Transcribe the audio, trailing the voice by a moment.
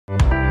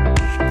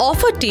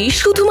অফারটি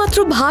শুধুমাত্র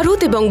ভারত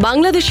এবং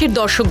বাংলাদেশের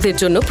দর্শকদের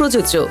জন্য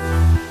প্রযোজ্য।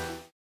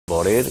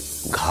 বরের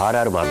ঘাড়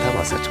আর মাথা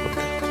ম্যাসাজ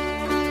করতে।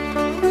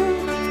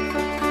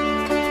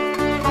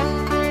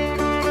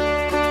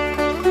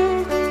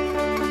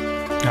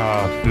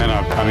 না না,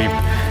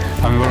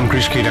 আমি বরং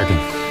কৃষকেই ডাকি।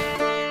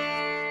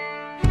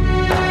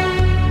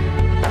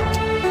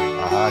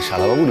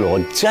 শালাবাবু,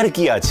 লজ্জার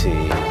কি আছে?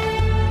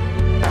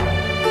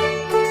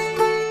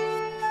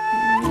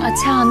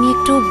 আচ্ছা, আমি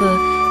একটু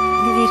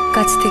দিদির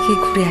কাছ থেকে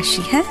ঘুরে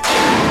আসি। হ্যাঁ,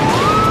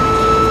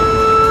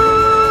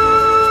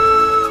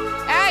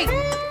 এই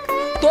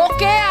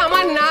তোকে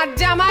আমার নাচ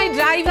জামাই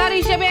ড্রাইভার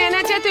হিসেবে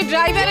এনেছে, তুই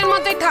ড্রাইভারের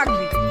মতোই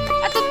থাকবি।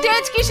 এত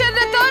তেজ কিসের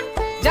রে তোর?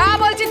 যা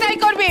বলছি তাই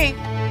করবি।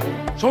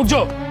 সূর্য,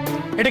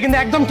 এটা কিন্তু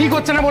একদম ঠিক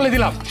হচ্ছে না বলে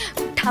দিলাম।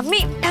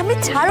 ঠাম্মি ঠাম্মি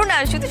ছাড়ো না,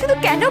 শুধু শুধু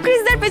কেন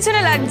ক্রিসদার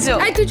পেছনে লাগছো?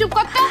 এই তুই চুপ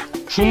কর তো।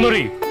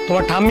 সুন্দরী,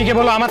 তোমার ঠাম্মিকে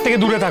বলো আমার থেকে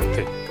দূরে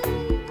থাকতে।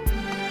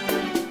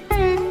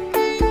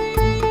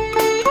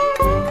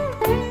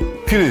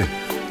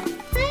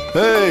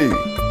 এই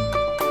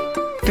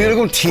তুই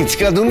এরকম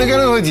ছিচকা দুনে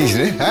কেন হয়েছিস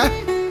রে? হ্যাঁ,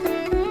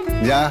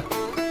 যা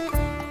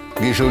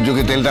গিয়ে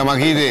সূর্যকে তেলটা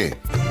মাখিয়ে দে।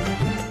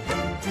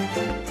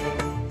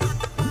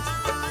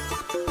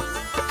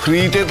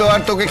 ফ্রিতে তো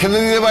আর তোকে খেতে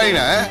দিতে পারি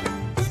না। হ্যাঁ,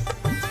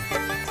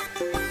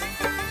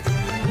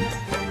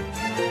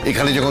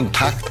 এখানে যখন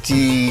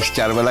থাকছিস,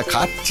 চারবেলা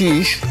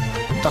খাচ্ছিস,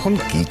 তখন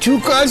কিছু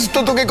কাজ তো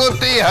তোকে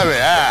করতেই হবে।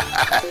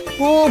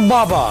 ও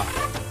বাবা,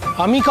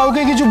 আমি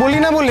কাউকে কিছু বলি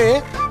না বলে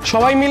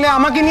সবাই মিলে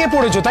আমাকে নিয়ে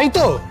পড়েছো, তাই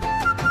তো?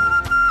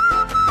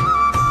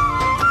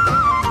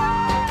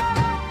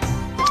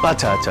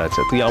 আচ্ছা আচ্ছা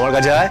আচ্ছা, তুই আমার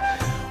কাছে আয়,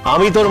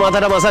 আমি তোর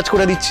মাথাটা ম্যাসাজ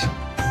করে দিচ্ছি।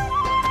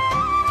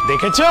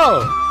 দেখেছো,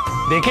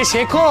 দেখে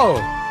শেখো,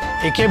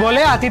 একে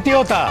বলে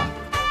আতিথেয়তা।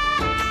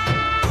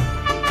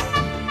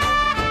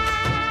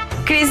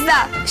 ক্রিসদা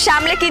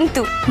সামলে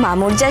কিন্তু,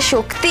 মামুর যা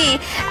শক্তি,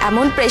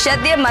 এমন প্রেসার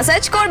দিয়ে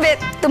ম্যাসাজ করবে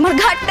তোমার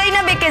ঘাটটাই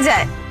না বেঁকে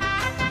যায়।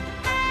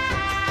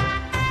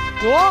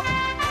 তো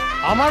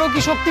আমারও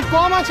কি শক্তি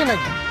কম আছে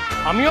নাকি?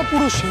 আমিও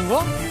পুরুষ সিংহ।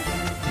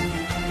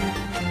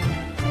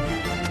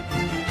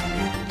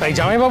 তাই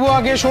জামাইবাবু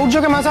আগে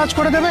সূর্যকে ম্যাসাজ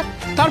করে দেবে,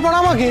 তারপর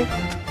আমাকে।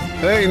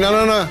 এই না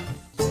না না,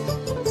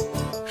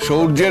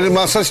 সূর্যের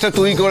ম্যাসাজটা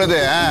তুই করে দে।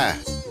 হ্যাঁ,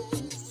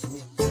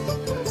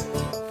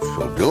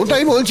 সূর্যও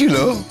তাই বলছিল।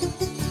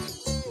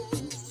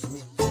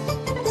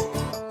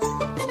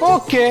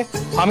 ওকে,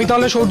 আমি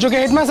তাহলে সূর্যকে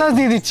হেড ম্যাসাজ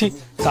দিয়ে দিচ্ছি,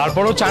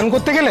 তারপরও চান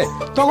করতে গেলে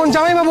তখন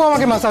জামাইবাবু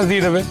আমাকে ম্যাসাজ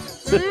দিয়ে দেবে।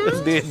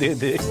 দে দে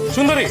দে।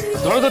 সুন্দরী,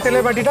 ধরো তো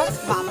তেলের বাটিটা।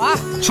 বাবা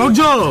সূর্য,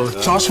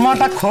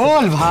 চশমাটা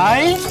খোল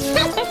ভাই।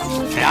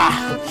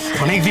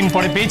 অনেকদিন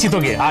পরে পেয়েছি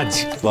তোকে আজ।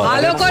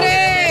 ভালো করে।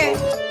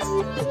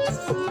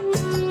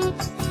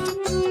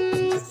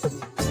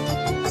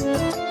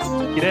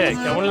 কিরে,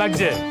 কেমন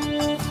লাগছে?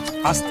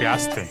 আস্তে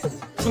আস্তে।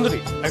 সুন্দরী,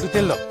 একটু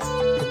তেল দাও।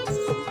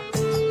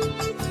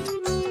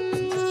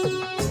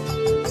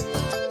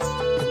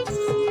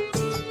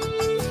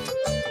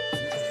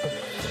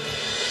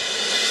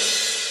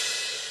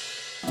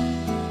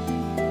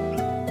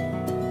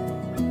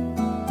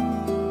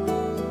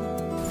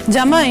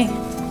 জামাই,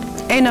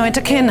 এই নাও,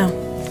 এটা খেয়ে নাও।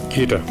 কি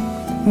এটা?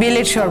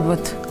 বেলের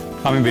শরবত।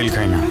 আমি বেল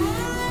খাই না।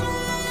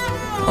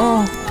 ও,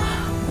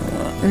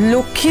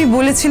 লক্ষ্মী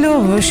বলেছিল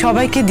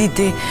সবাইকে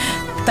দিতে,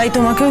 তাই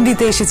তোমাকেও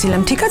দিতে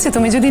এসেছিলাম। ঠিক আছে,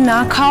 তুমি যদি না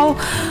খাও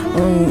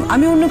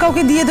আমি অন্য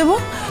কাউকে দিয়ে দেবো,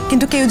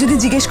 কিন্তু কেউ যদি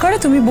জিজ্ঞেস করে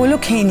তুমি বলো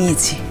খেয়ে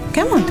নিয়েছি।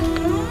 কেমন?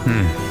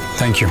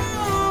 Thank you.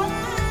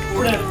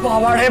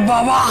 বাবা রে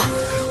বাবা,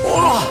 ও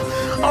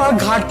আমার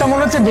ঘাটটা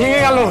মনে হচ্ছে ভেঙে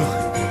গেল।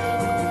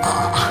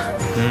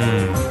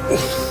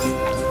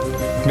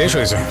 বেশ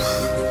হয়েছে।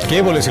 কে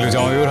বলেছিল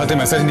জামাইবাবুর হাতে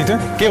মেসেজ নিতে?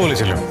 কে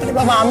বলেছিল?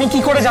 বাবা, আমি কি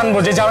করে জানবো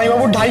যে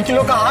জামাইবাবুর 2.5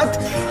 কিলো হাত?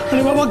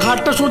 আরে বাবা,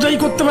 ঘাটটা সোজাই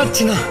করতে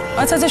পারছি না।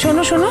 আচ্ছা আচ্ছা,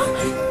 শোনো শোনো,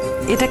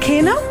 এটা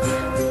খেয়ে নাও,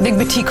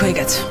 দেখবে ঠিক হয়ে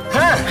গেছে।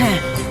 হ্যাঁ হ্যাঁ,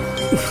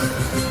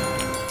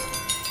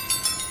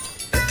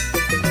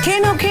 খেয়ে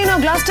নাও খেয়ে নাও,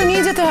 গ্লাসটা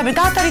নিয়ে যেতে হবে,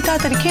 তাড়াতাড়ি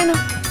তাড়াতাড়ি খেয়ে নাও।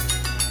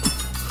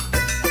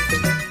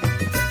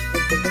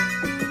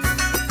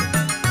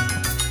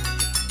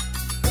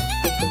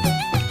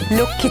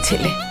 লক্ষ্মী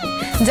ছেলে।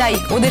 যাই,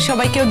 ওদের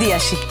সবাইকেও দিয়ে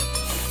আসি।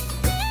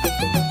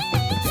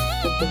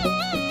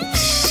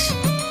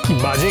 কি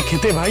বাজে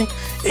খেতে ভাই,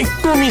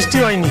 একটু মিষ্টি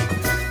হয়নি।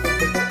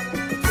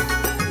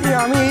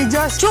 আমি এই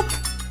যা। চুপ,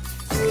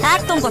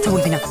 একদম কথা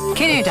বলবি না।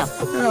 খেয়ে এটা।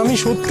 আমি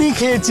সত্যিই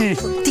খেয়েছি।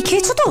 তুই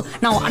খেয়েছো তো?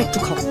 নাও আরেকটু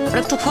খাও,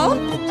 আরেকটু খাও।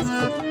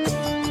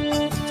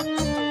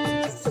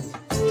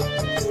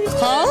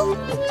 খাও।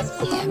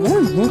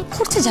 এমন মুখ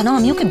করছে জানো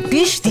আমি ওকে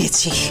বিষ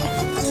দিয়েছি।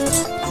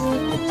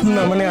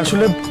 না মানে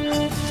আসলে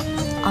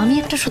আমি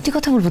একটা সত্যি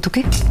কথা বলবো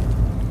তোকে,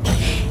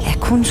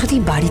 এখন যদি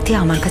বাড়িতে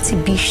আমার কাছে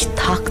বিষ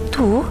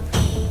থাকতো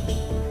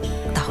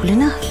তাহলে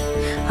না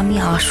আমি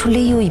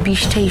আসলেই ওই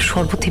বিষটা এই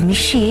শরবতে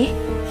মিশিয়ে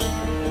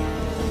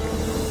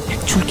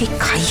একজনকে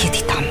খাইয়ে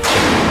দিতাম।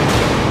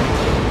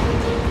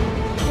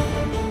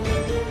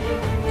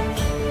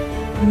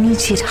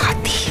 নিজের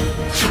হাতে।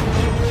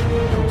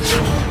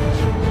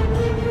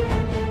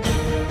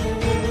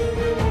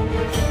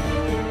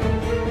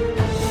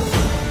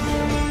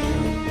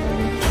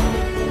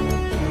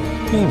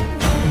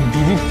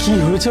 দিদির কি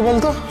হয়েছে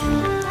বলতো?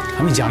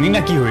 আমি জানি না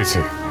কি হয়েছে,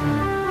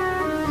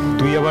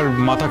 তুই আবার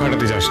মাথা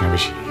খাটাতে যাস না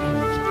বেশি,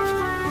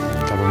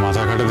 তারপর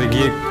মাথা খাটাতে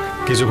গিয়ে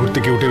কিছু ঘুরতে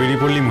কি উঠে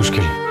বেরিয়ে পড়লি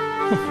মুশকিল।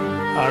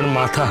 আর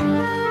মাথা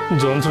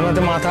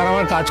যন্ত্রণাতে মাথা আর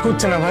আমার কাজ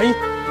করছে না ভাই।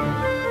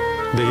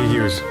 দেখি কি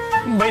হয়েছে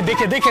ভাই,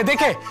 দেখে দেখে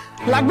দেখে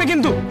লাগবে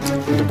কিন্তু।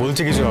 তো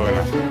বলছে কিছু হবে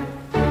না।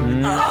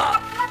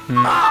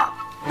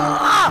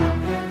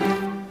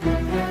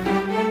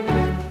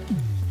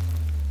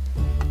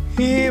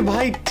 এ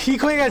ভাই ঠিক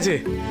হয়ে গেছে।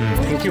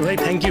 থ্যাংক ইউ ভাই,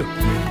 থ্যাংক ইউ।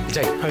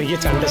 যাই আমি গিয়ে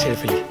চানটা সেরে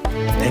ফেলি।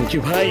 থ্যাংক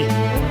ইউ ভাই।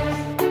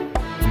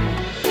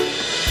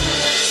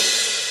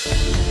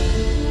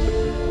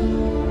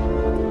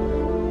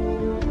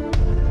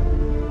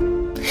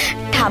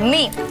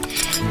 ঠাম্মি,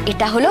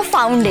 এটা হলো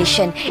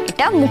ফাউন্ডেশন,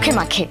 এটা মুখে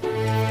মাখে।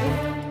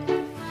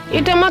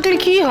 এটা মাখলে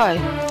কি হয়?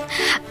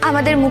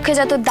 আমাদের মুখে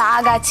যত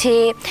দাগ আছে,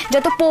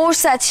 যত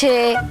পোর্স আছে।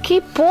 কি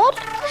পোর?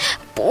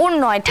 পোর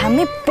নয়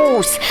ঠাম্মি,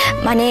 পোর্স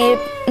মানে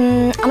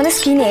আমাদের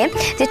স্কিনে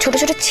যে ছোট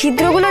ছোট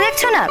ছিদ্রগুলো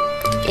দেখছো না,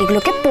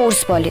 এগুলোকে পোর্স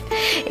বলে।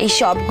 এই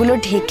সবগুলো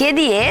ঢেকে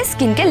দিয়ে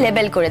স্কিনকে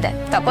লেবেল করে দেয়,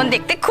 তখন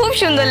দেখতে খুব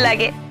সুন্দর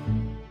লাগে।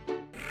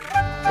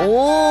 ও,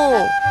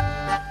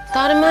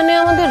 তার মানে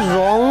আমাদের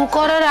রং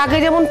করার আগে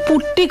যেমন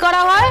পুট্টি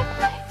করা হয়,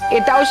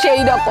 এটাও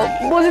সেই রকম,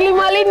 বুঝলি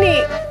মালিনী?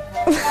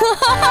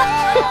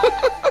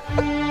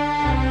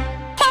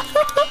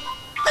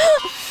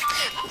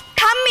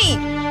 ঠাম্মি,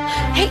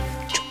 হ্যাঁ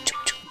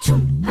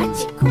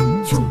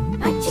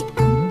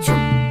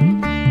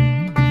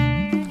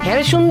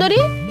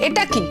সুন্দরী,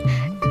 এটা কি?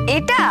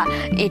 এটা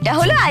এটা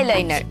হলো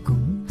আইলাইনার।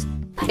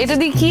 এটা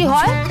দিয়ে কি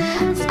হয়?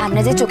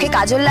 আমরা যে চোখে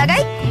কাজল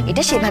লাগাই,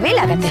 এটা সেভাবেই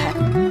লাগাতে হয়।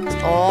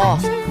 ও,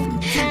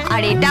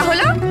 আর এটা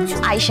হলো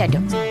আইশ্যাডো।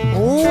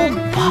 ও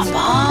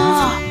বাবা,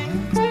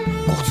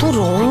 কত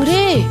রং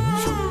রে!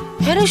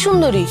 হ্যাঁ রে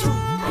সুন্দরী,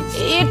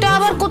 এটা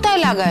আবার কোথায়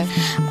লাগায়?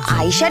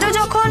 আইশ্যাডো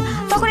যখন,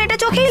 তখন এটা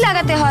চোখেই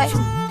লাগাতে হয়।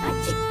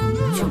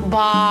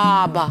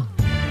 বাবা,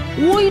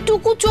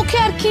 ওইটুকু চোখে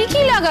আর কি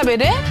কি লাগাবে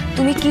রে?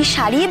 তুমি কি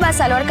শাড়ি বা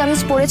সালোয়ার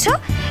কামিজ পরেছো,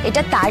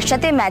 এটা তার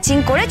সাথে ম্যাচিং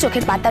করে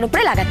চোখের পাতার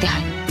উপরে লাগাতে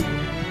হয়।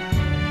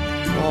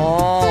 ও,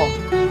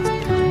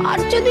 আর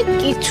যদি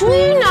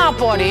কিছুই না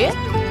পরে,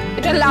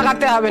 এটা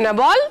লাগাতে হবে না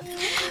বল?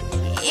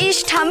 ইস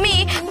ঠাম্মি,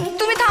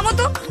 তুমি থামো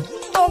তো,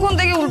 তখন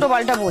থেকে উল্টো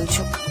পাল্টা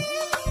বলছো।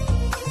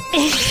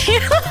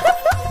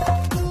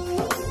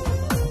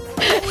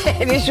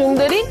 রে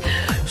সুন্দরী,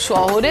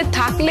 শহরে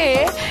থাকলে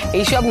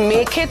এইসব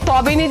মেখে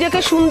তবে নিজেকে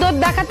সুন্দর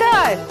দেখাতে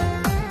হয়।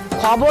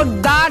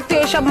 খবরদার তুই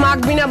এসব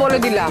মাখবি না বলে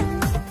দিলাম,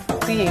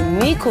 তুই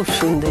এমনি খুব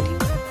সুন্দরী।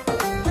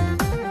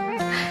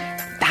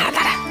 দাঁড়া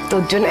দাঁড়া,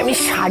 তোর জন্য আমি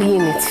শাড়ি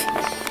এনেছি,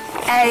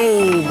 এই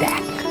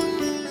দেখ।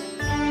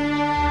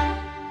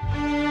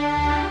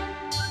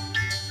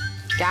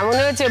 কেমন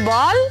হয়েছে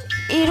বল?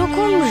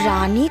 এরকম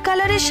রানী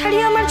কালারের শাড়ি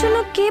আমার জন্য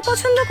কে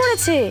পছন্দ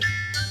করেছে?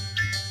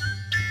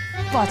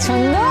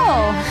 পছন্দ?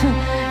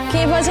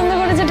 কে পছন্দ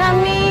করেছে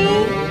ঠাম্মি?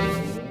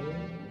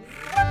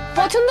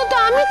 পছন্দ তো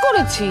আমি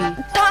করেছি।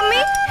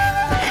 ঠাম্মি,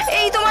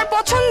 এই তোমার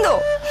পছন্দ?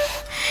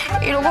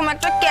 এরকম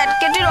একটা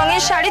ক্যাটকেটে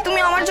রঙের শাড়ি তুমি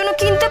আমার জন্য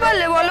কিনতে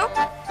পারলে বলো?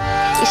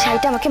 এই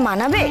শাড়িটা আমাকে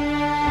মানাবে?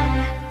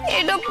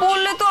 এটা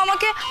পরলে তো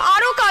আমাকে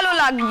আরো কালো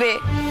লাগবে।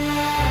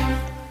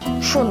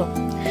 শোনো,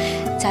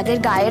 যাদের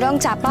গায়ে রং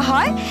চাপা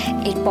হয়,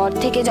 এরপর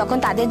থেকে যখন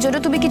তাদের জন্য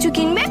তুমি কিছু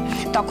কিনবে,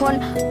 তখন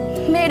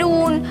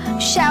মেরুন,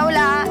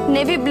 শ্যাওলা,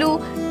 নেভি ব্লু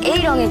এই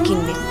রঙের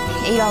কিনবে।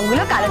 এই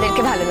রঙগুলো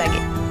কালোদেরকে ভালো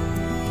লাগে।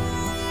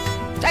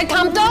 তাই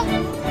থাম তো,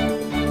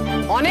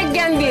 অনেক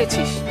জ্ঞান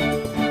দিয়েছিস।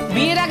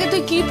 বিয়ের আগে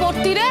তুই কি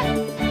পড়তি রে?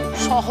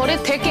 শহরে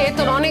থেকে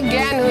তোর অনেক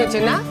জ্ঞান হয়েছে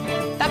না?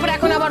 তারপর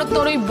এখন আবার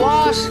তোর ওই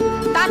বস,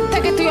 তার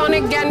থেকে তুই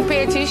অনেক জ্ঞান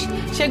পেয়েছিস,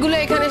 সেগুলো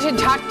এখানে এসে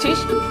ঝাড়ছিস।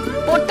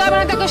 পড়তে হবে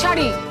না তোকে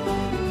শাড়ি,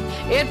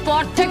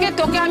 এরপর থেকে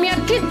তোকে আমি আর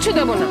কিচ্ছু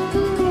দেবো না।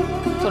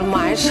 তোর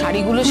মায়ের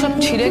শাড়িগুলো সব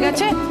ছিঁড়ে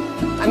গেছে,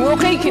 আমি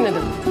ওকেই কিনে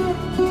দেবো।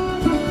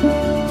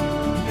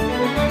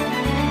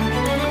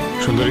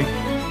 সুন্দরী,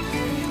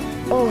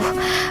 ও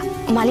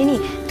মালিনী,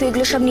 তুই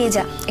এগুলো সব নিয়ে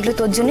যা, এগুলো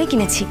তোর জন্যই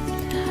কিনেছি।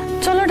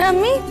 চলো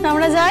ঠাম্মি,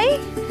 আমরা যাই।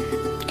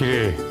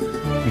 কিরে,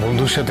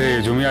 বন্ধুর সাথে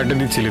জমি আড্ডা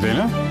দিচ্ছিলি তাই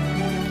না?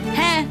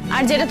 হ্যাঁ,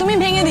 আর যেটা তুমি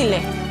ভেঙে দিলে।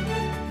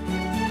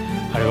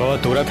 আরে বাবা,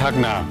 তোরা থাক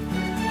না,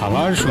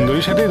 আমার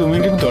সুন্দরীর সাথে 2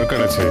 মিনিট দরকার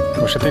আছে,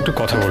 ওর সাথে একটু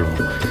কথা বলবো।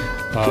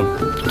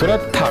 তোরা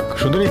থাক,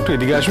 সুন্দরী একটু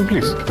এদিকে আসো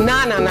প্লিজ। না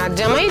না না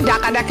জামাই,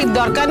 ডাকাডাকির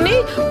দরকার নেই,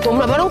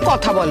 তোমরা বরং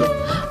কথা বলো।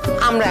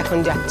 আমরা এখন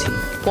যাচ্ছি,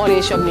 পরে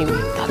এসব নিবি।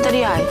 তাড়াতাড়ি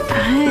আয়।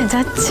 হ্যাঁ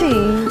যাচ্ছি।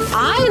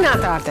 আয় না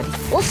তাড়াতাড়ি।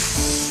 উফ,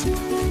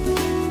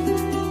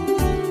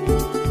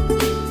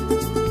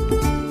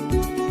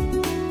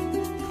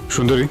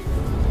 সুন্দরী।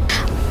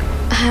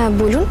 হ্যাঁ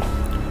বলুন।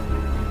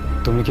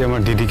 তুমি কি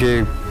আমার দিদিকে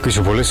কিছু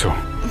বলেছো?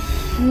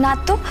 না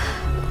তো,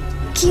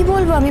 কি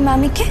বলবো আমি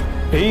মামিকে?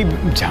 এই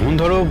যেমন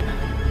ধরো,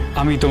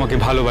 আমি তোমাকে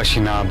ভালোবাসি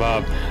না, বা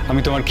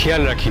আমি তোমার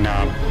খেয়াল রাখি না,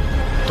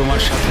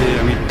 তোমার সাথে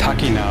আমি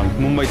থাকি না,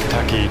 মুম্বাইতে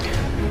থাকি,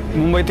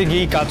 মুম্বাইতে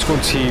গিয়েই কাজ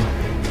করছি,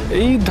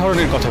 এই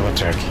ধরনের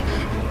কথাবার্তা আর কি।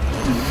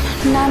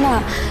 না না,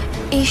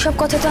 এইসব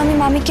কথা তো আমি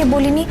মামিকে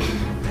বলিনি।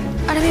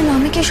 আর আমি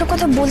মামিকে এসব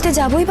কথা বলতে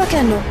যাবই বা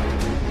কেন?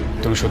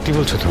 তুমি সত্যি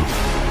বলছো তো?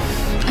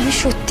 আমি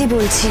সত্যি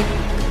বলছি,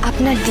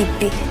 আপনার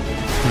দিব্যি।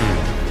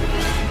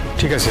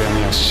 ঠিক আছে,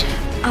 আমি আসছি।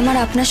 আমার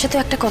আপনার সাথে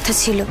একটা কথা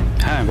ছিল।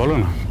 হ্যাঁ বলো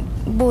না।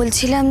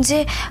 বলছিলাম যে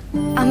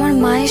আমার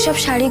মায়ের সব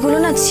শাড়িগুলো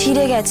না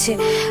ছিঁড়ে গেছে,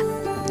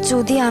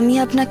 যদি আমি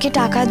আপনাকে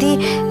টাকা দিই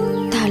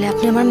তাহলে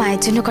আপনি আমার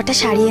মায়ের জন্য কটা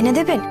শাড়ি এনে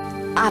দেবেন।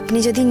 আপনি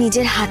যদি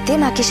নিজের হাতে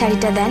মাকে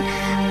শাড়িটা দেন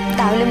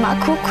তাহলে মা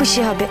খুব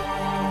খুশি হবে।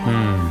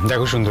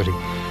 দেখো সুন্দরী,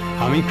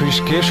 আমি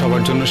ক্রিশকে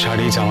সবার জন্য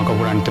শাড়ি জামা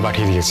কাপড় আনতে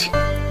পাঠিয়ে দিয়েছি।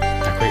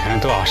 দেখো এখানে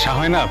তো আসা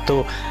হয় না, তো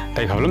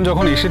তাই ভাবলাম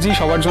যখন এসেছি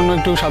সবার জন্য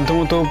একটু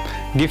সাধ্যমতো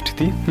গিফট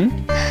দিই।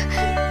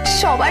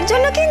 সবার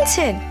জন্য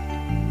কিনছেন?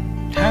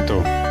 হ্যাঁ তো।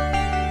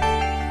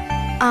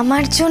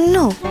 আমার জন্য?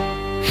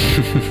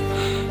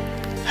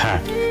 হ্যাঁ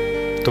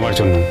তোমার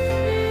জন্য।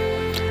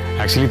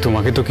 অ্যাকচুয়ালি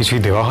তোমাকে তো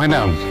কিছুই দেওয়া হয় না,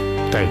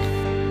 তাই।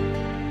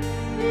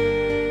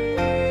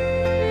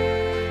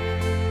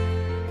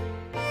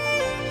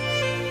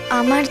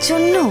 আমার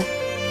জন্য?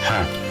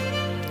 হ্যাঁ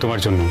তোমার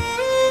জন্য।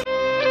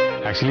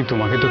 অ্যাকচুয়ালি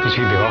তোমাকে তো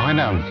কিছুই দেওয়া হয়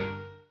না।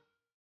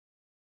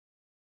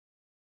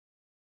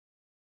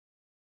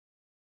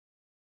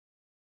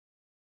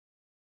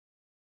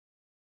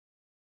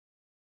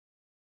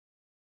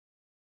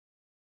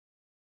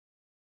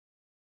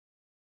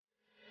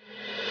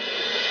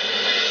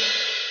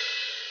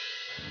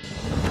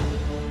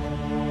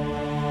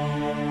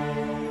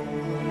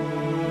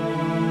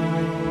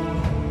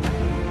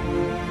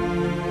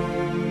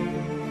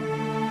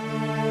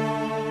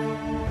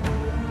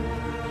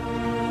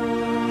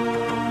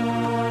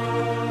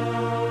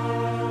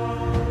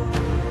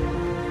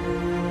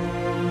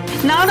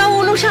 না না,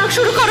 অনুশাক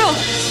শুরু করো।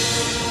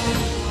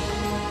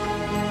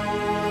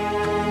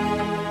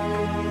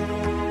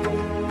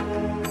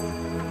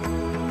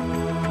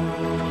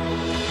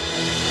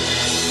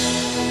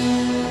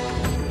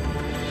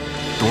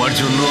 তোমার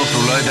জন্য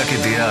প্রলয়দাকে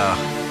দেয়া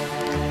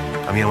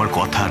আমি আমার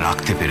কথা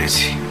রাখতে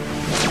পেরেছি।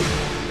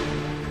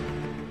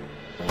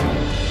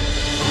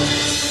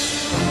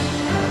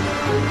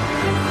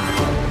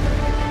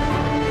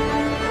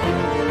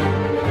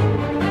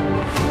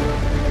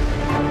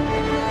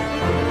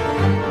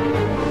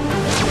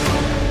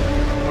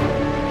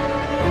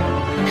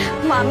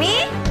 মামি,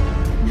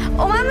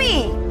 ও মামি,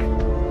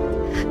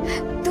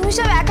 তুমি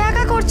সব একা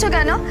একা করছো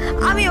কেন?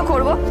 আমিও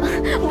করব।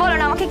 বলো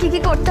না আমাকে কি কি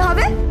করতে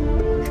হবে।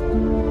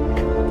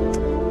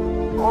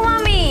 ও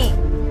মামি,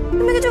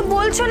 তুমি কিছু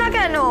বলছো না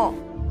কেন?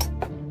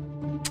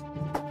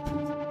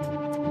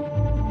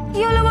 কি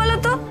হলো বলো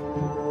তো?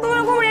 তুমি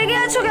এরকম রেগে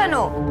আছো কেন?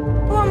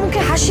 তোমার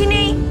মুখে হাসি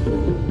নেই।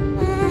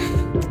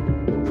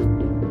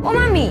 ও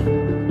মামি,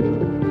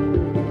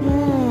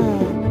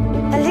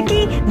 তাহলে কি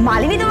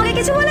মালিনী তোমাকে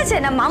কিছু বলেছে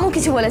না মামু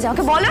কিছু বলেছে?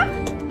 আমাকে বলো।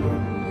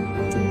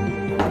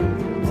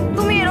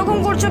 তুমি এরকম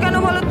করছো কেন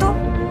বলো তো?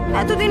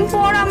 এতদিন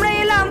পর আমরা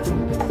এলাম,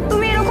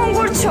 তুমি এরকম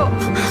করছো।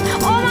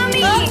 ও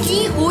মামি, কি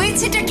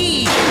হয়েছেটা কি?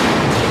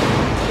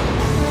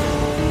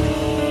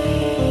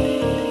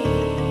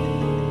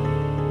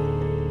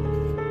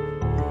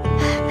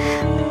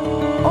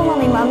 ও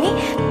মামি, মামি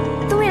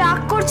তুমি রাগ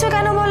করছো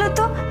কেন বলো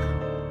তো?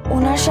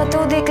 ওনার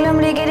সাথেও দেখলাম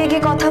রেগে রেগে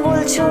কথা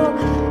বলছো।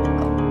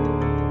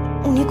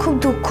 উনি খুব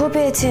দুঃখ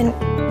পেয়েছেন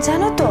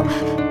জানো তো।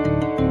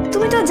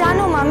 তুমি তো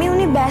জানো মামি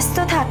উনি ব্যস্ত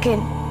থাকেন,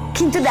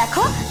 কিন্তু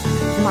দেখো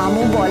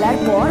মামু বলার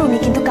পর উনি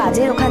কিন্তু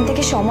কাজের ওখান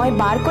থেকে সময়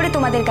বার করে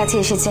তোমাদের কাছে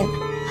এসেছেন,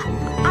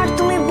 আর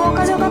তুমি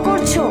বকাঝকা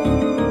করছো।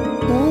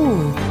 ও,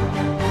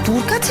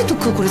 তোর কাছে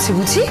দুঃখ করেছে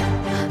বুঝি?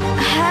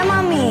 হ্যাঁ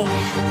মামি,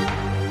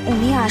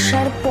 উনি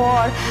আসার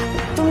পর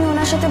তুমি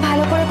ওনার সাথে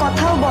ভালো করে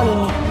কথাও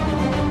বলোনি,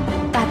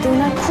 তাতে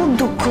ওনার খুব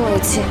দুঃখ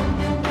হয়েছে।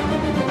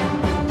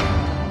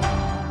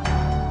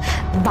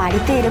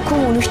 বাড়িতে এরকম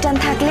অনুষ্ঠান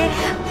থাকলে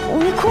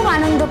উনি খুব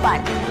আনন্দ পান।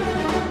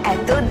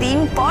 এতদিন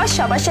পর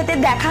সবার সাথে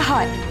দেখা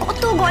হয়,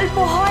 কত গল্প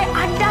হয়,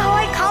 আড্ডা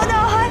হয়, খাওয়া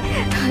দাওয়া হয়।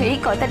 এই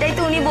কথাটাই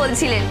তো উনি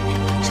বলছিলেন,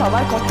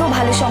 সবার কত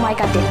ভালো সময়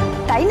কাটে,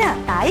 তাই না?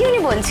 তাই উনি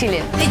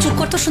বলছিলেন। এই চুপ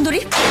কর তো সুন্দরী।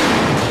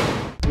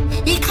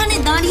 এখানে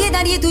দাঁড়িয়ে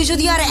দাঁড়িয়ে তুই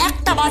যদি আর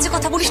একটা বাজে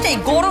কথা বলিস না, এই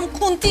গরম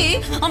খুন্তি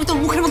আমি তোর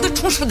মুখের মধ্যে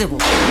ঠুসে দেবো।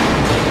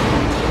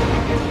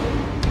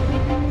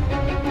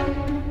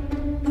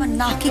 আমার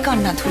নাকি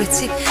কান্না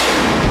ধরেছে।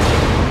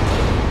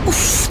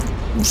 উফ,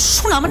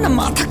 শোন, আমার না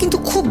মাথা কিন্তু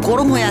খুব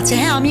গরম হয়ে আছে।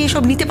 হ্যাঁ, আমি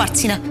এসব নিতে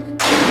পারছি না।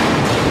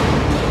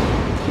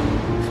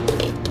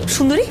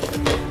 সুন্দরী,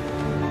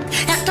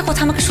 একটা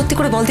কথা আমাকে সত্যি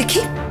করে বল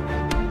দেখি,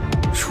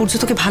 সূর্য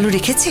তোকে ভালো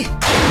রেখেছে?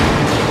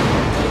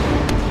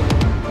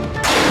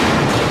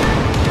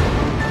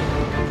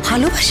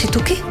 ভালোবাসে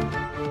তোকে,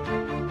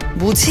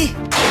 বুঝে?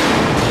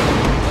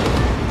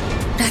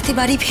 রাতে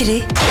বাড়ি ফিরে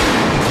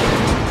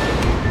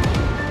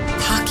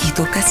থাকি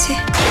তোর কাছে?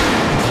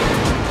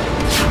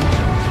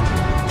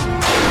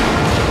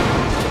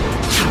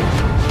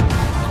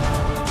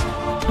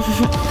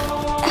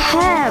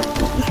 হ্যাঁ,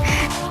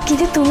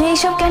 কিন্তু তুমি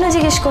এইসব কেন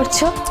জিজ্ঞেস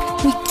করছো?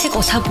 মিথ্যে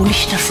কথা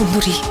বলিস না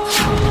সুন্দরী।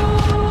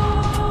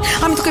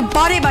 আমি তোকে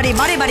বারে বারে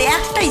বারে বারে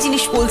একটাই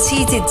জিনিস বলছি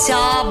যে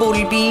যা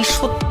বলবি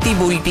সত্যি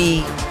বলবি,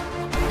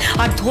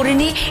 আর ধরে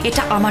নে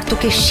এটা আমার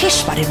তোকে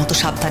শেষবারের মতো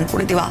সাবধান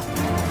করে দেওয়া।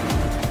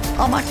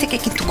 আমার থেকে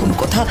কিন্তু কোনো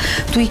কথা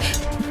তুই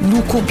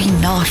লুকোবি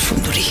না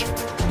সুন্দরী।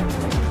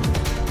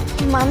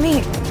 মামি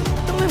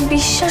তুমি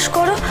বিশ্বাস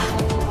করো,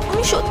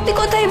 আমি সত্যি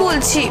কথাই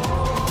বলছি।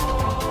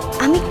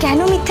 আমি কেন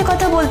মিথ্যে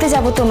কথা বলতে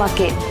যাব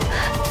তোমাকে?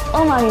 ও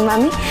মামি,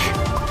 মামি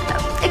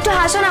একটু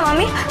হাসো না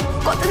মামি,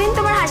 কতদিন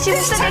তোমার হাসি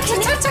মুখটা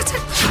দেখিনি।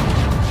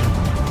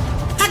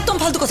 একদম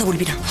ফালতু কথা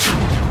বলবি না।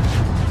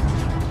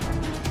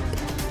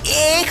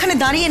 এখানে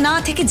দাঁড়িয়ে না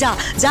থেকে যা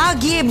যা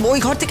গিয়ে ওই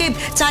ঘর থেকে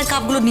চায়ের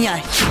কাপগুলো নিয়ে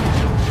আয়।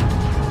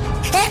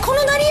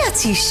 এখনো দাঁড়িয়ে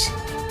আছিস?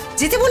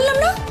 যেতে বললাম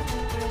না?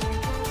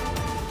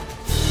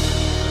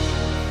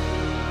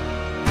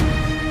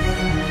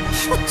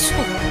 সহ্য।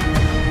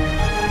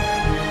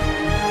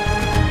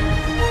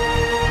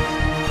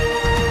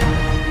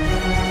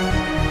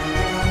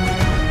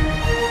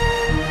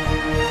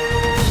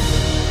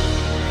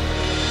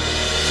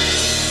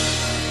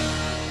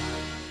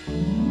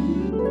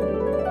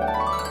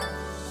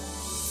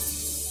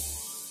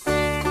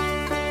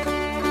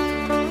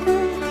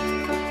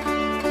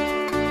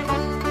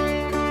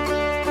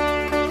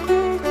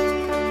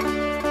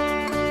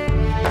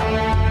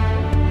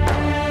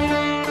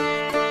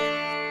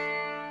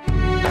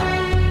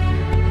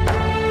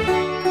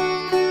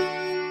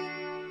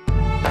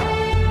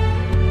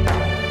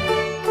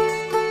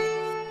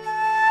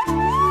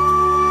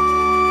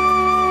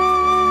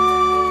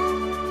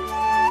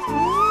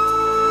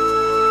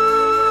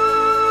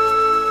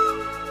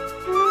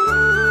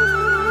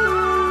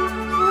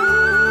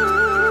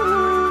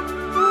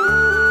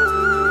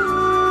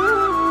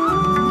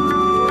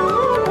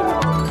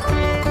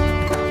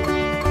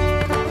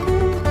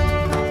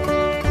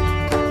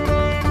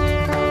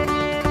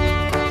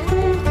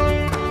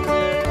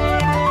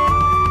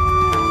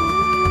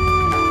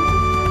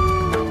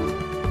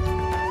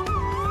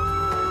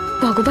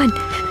 ভগবান,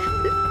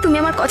 তুমি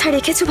আমার কথা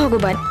রেখেছো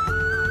ভগবান।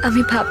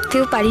 আমি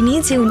ভাবতেও পারিনি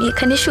যে উনি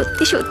এখানে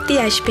সত্যি সত্যি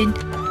আসবেন,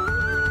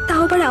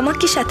 তাও আবার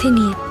আমাকে সাথে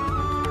নিয়ে।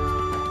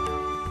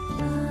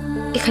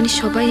 এখানে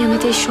সবাই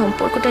আমাদের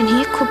সম্পর্কটা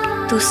নিয়ে খুব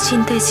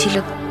দুশ্চিন্তায় ছিল।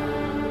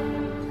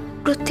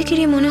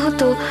 প্রত্যেকেরই মনে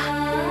হতো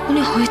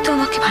উনি হয়তো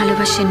আমাকে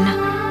ভালোবাসেন না,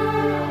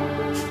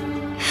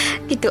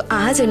 কিন্তু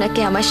আজ ওনাকে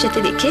আমার সাথে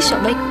দেখে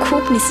সবাই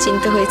খুব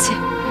নিশ্চিন্ত হয়েছে।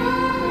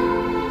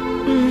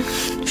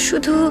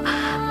 শুধু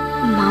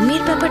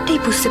মামির ব্যাপারটাই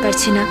বুঝতে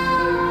পারছি না,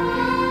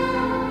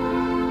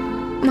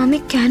 মামি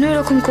কেন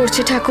এরকম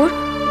করছে ঠাকুর?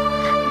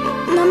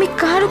 মামি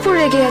কার উপর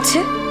রেগে আছে?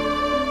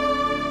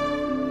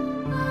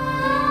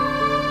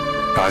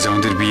 আজ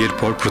আমাদের বিয়ের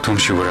পর প্রথম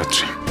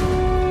শিবরাত্রি।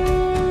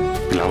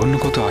 লাবণ্য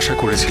কত আশা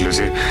করেছিল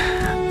যে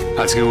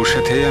আজকে ওর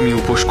সাথে আমি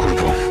উপোস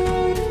করব,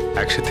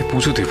 একসাথে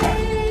পুজো দেব,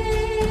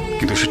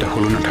 কিন্তু সেটা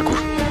হলো না ঠাকুর।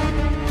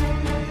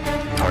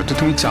 হয়তো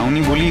তুমি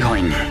চাওনি বলেই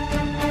হয়নি,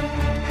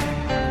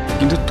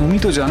 কিন্তু তুমি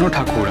তো জানো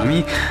ঠাকুর,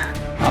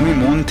 আমি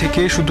মন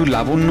থেকে শুধু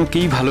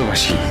লাবণ্যকেই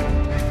ভালোবাসি,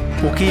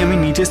 ওকেই আমি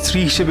নিজের স্ত্রী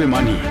হিসেবে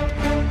মানি।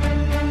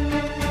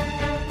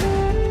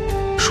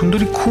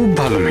 সুন্দরী খুব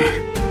ভালো মেয়ে,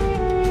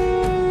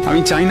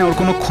 আমি চাই না ওর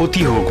কোনো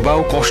ক্ষতি হোক বা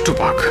ও কষ্ট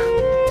পাক।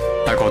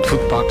 এক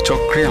অদ্ভুত পাক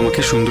চক্রে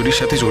আমাকে সুন্দরীর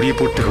সাথে জড়িয়ে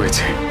পড়তে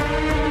হয়েছে,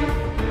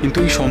 কিন্তু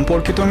এই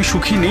সম্পর্কে তো আমি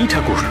সুখী নেই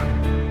ঠাকুর।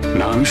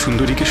 না, আমি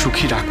সুন্দরীকে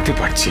সুখী রাখতে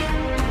পারছি।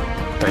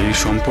 তাই এই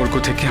সম্পর্ক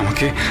থেকে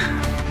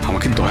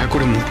আমাকে দয়া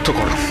করে মুক্ত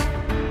করো।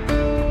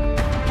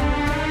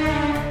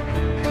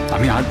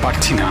 আমি আর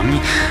পারছি না,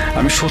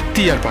 আমি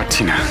সত্যি আর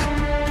পারছি না।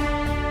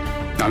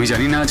 আমি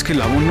জানি না আজকে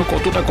লাবণ্য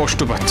কতটা কষ্ট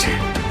পাচ্ছে।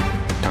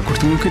 ঠাকুর,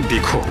 তুমি ওকে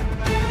দেখো,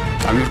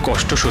 আমি ওর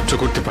কষ্ট সহ্য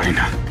করতে পারি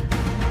না।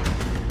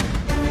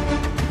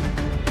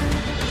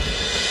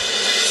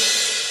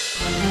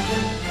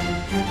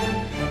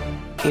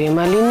 কে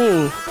মালিনী,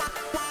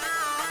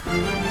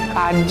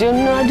 কার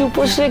জন্য আজ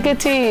উপোস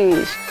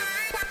রেখেছিস?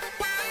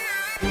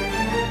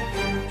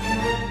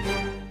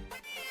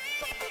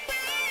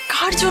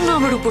 কার জন্য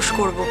আবার উপোস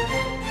করব?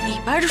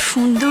 এবার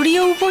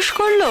সুন্দরীও উপোস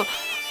করলো,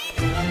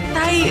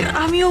 তাই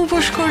আমিও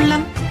উপোস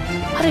করলাম।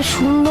 আরে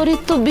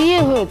সুন্দরীর তো বিয়ে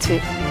হয়েছে,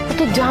 ও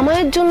তো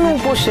জামাইয়ের জন্য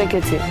উপোস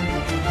রেখেছে,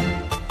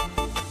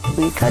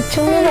 তুই কার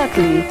জন্য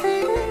রাখলি?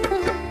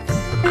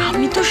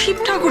 আমি তো শিব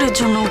ঠাকুরের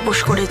জন্য উপোস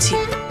করেছি।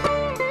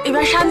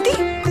 এবার শান্তি।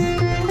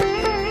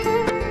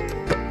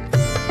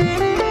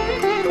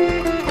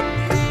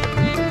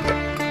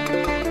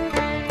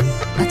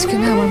 আজকে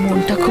না আমার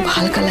মনটা খুব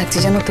হালকা লাগছে,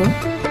 জানো তো?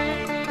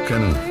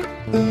 কেন?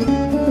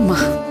 মা,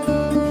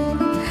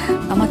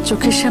 আমার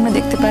চোখের সামনে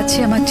দেখতে পাচ্ছি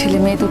আমার ছেলে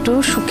মেয়ে দুটো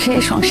সুখে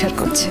সংসার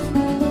করছে।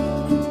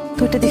 তো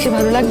এটা দেখে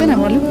ভালো লাগবে না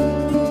বলো?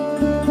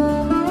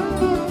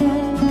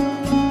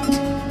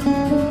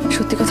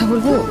 সত্যি কথা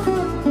বলবো,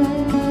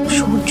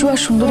 সূর্য আর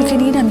সুন্দরীকে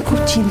নিয়ে না আমি খুব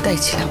চিন্তায়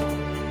ছিলাম।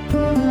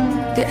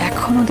 তো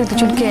এখন ওদের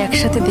দুজনকে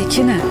একসাথে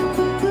দেখে না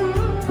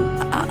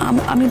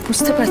আমি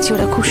বুঝতে পারছি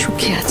ওরা খুব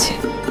সুখে আছে।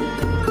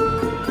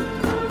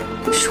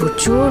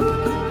 সূর্য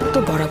তো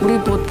বরাবরই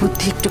বোধ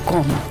বুদ্ধি একটু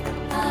কম,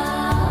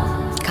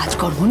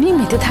 কাজকর্ম নিয়ে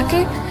মেতে থাকে,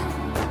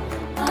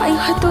 তাই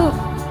হয়তো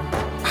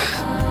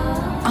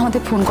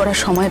আমাদের ফোন করার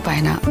সময়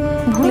পায় না,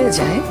 ভুলে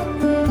যায়।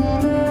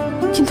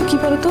 কিন্তু কি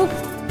বলতো,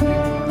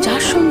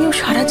 যার সঙ্গে ও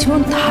সারা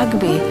জীবন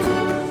থাকবে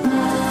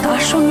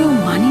তার সঙ্গে ও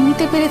মানিয়ে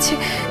নিতে পেরেছে,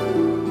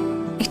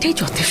 এটাই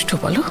যথেষ্ট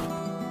বলো।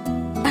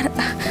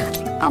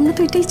 আমরা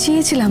তো এটাই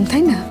চেয়েছিলাম,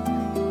 তাই না?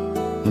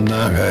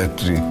 না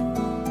গায়ত্রী,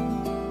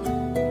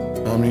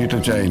 আমি এটা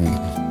চাইনি,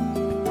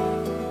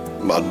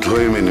 বাধ্য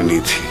হয়ে মেনে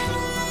নিয়েছি।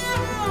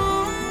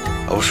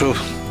 অবশ্য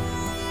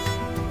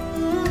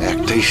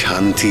একটাই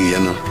শান্তি,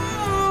 যেন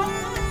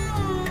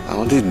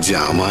আমাদের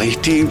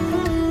জামাইটি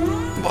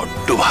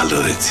বড্ড ভালো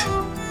হয়েছে।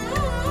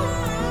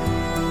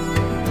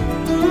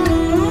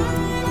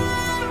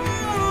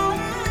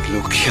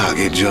 লক্ষ্মী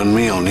আগের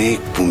জন্মে অনেক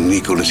পুণ্যি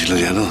করেছিল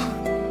জানো,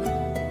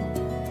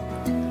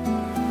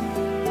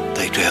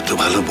 তাই তো এত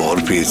ভালো বর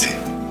পেয়েছে।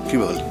 কি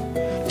বল?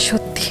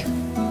 সত্যি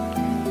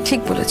ঠিক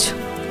বলেছ,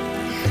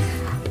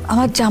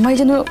 আমার জামাই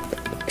যেন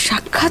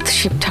সাক্ষাৎ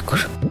শিব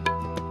ঠাকুর।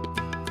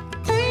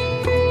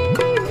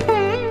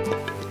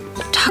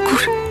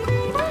 ঠাকুর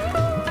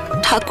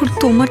ঠাকুর,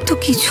 তোমার তো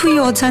কিছুই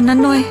অজানা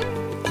নয়।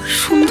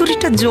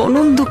 সুন্দরীটা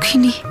জনম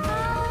দুঃখিনী,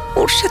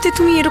 ওর সাথে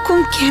তুমি এরকম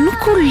কেন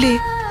করলে?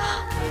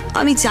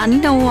 আমি জানি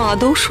না ও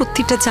আদৌ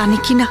সত্যিটা জানে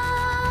কিনা।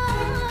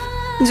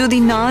 যদি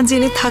না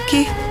জেনে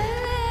থাকে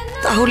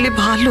তাহলে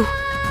ভালো।